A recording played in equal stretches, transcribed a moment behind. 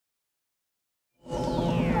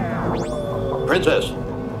Princess,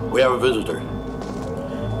 we have a visitor.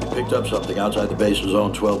 He picked up something outside the base of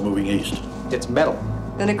Zone 12 moving east. It's metal.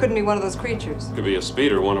 Then it couldn't be one of those creatures. Could be a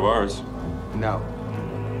speeder, one of ours. No.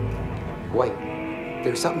 Wait.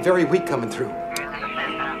 There's something very weak coming through.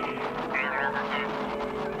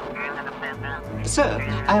 Sir,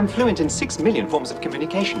 I am fluent in 6 million forms of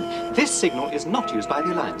communication. This signal is not used by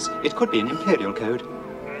the Alliance. It could be an Imperial code.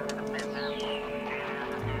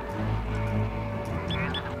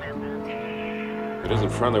 It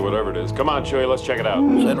isn't friendly, whatever it is. Come on, Chewie, let's check it out.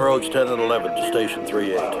 Send roads 10 and 11 to Station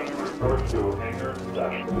 38.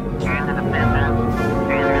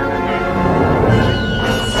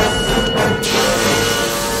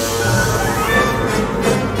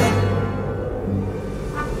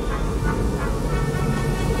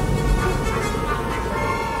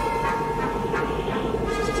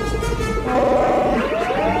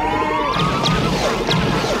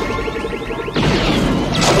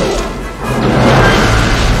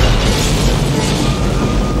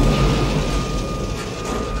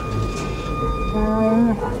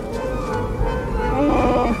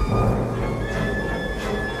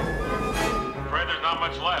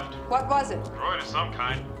 What was it? Droid of some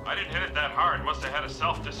kind. I didn't hit it that hard. Must have had a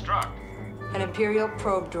self-destruct. An Imperial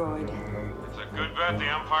probe droid. It's a good bet the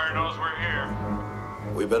Empire knows we're here.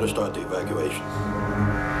 We better start the evacuation.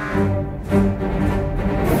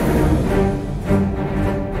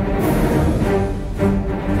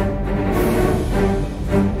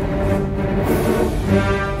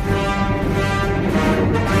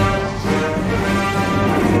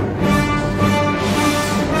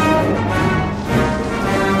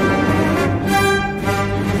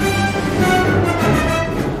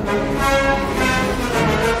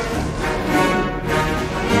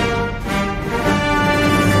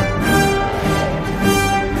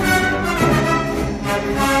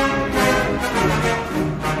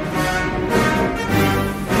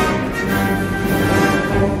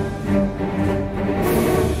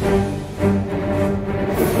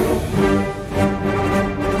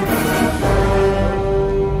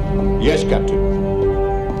 Yes, Captain.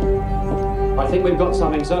 I think we've got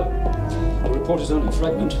something, sir. The report is only a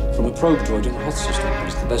fragment from a probe droid in the Hoth system.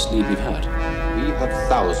 It's the best lead we've had. We have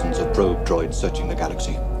thousands of probe droids searching the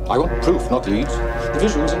galaxy. I want proof, not leads. The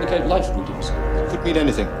visuals indicate life readings. Could mean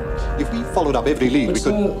anything. If we followed up every lead, But, we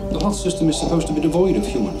could... sir, the Hoth system is supposed to be devoid of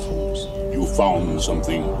human forms. You found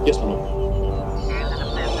something. Yes, my lord.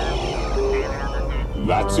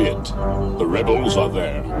 That's it. The rebels are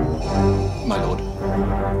there. My lord,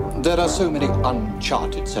 there are so many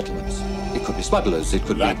uncharted settlements. It could be smugglers, it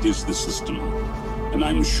could be... That is the system. And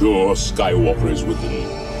I'm sure Skywalker is with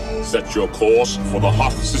them. Set your course for the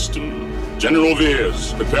Hoth system. General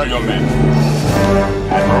Veers, prepare your men.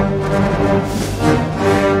 Admiral.